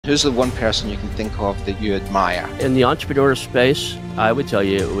Who's the one person you can think of that you admire? In the entrepreneur space, I would tell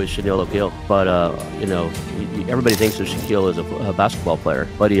you it was Shaquille O'Neal. But, everybody thinks of Shaquille as a basketball player,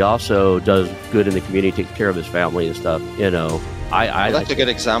 but he also does good in the community, takes care of his family and stuff. Well, that's a good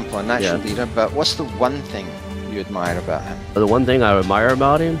example, a natural leader, but what's the one thing you admire about him? The one thing I admire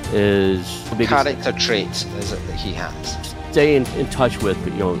about him is... Character traits is it that he has? Stay in touch with,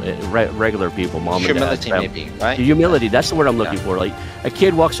 regular people, mom and dad. Humility, maybe, right? Humility, that's the word I'm looking for. Like, a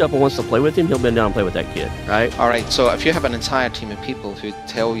kid walks up and wants to play with him, he'll bend down and play with that kid, right? All right, so if you have an entire team of people who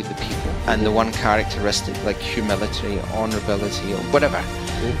tell you the people and the one characteristic like humility, honorability, or whatever,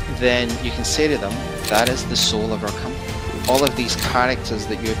 then you can say to them, that is the soul of our company. All of these characters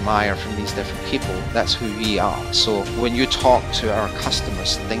that you admire from these different people, that's who we are. So when you talk to our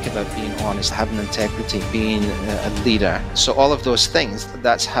customers, think about being honest, having integrity, being a leader. So all of those things,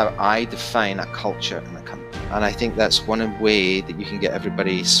 that's how I define a culture in a company. And I think that's one way that you can get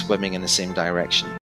everybody swimming in the same direction.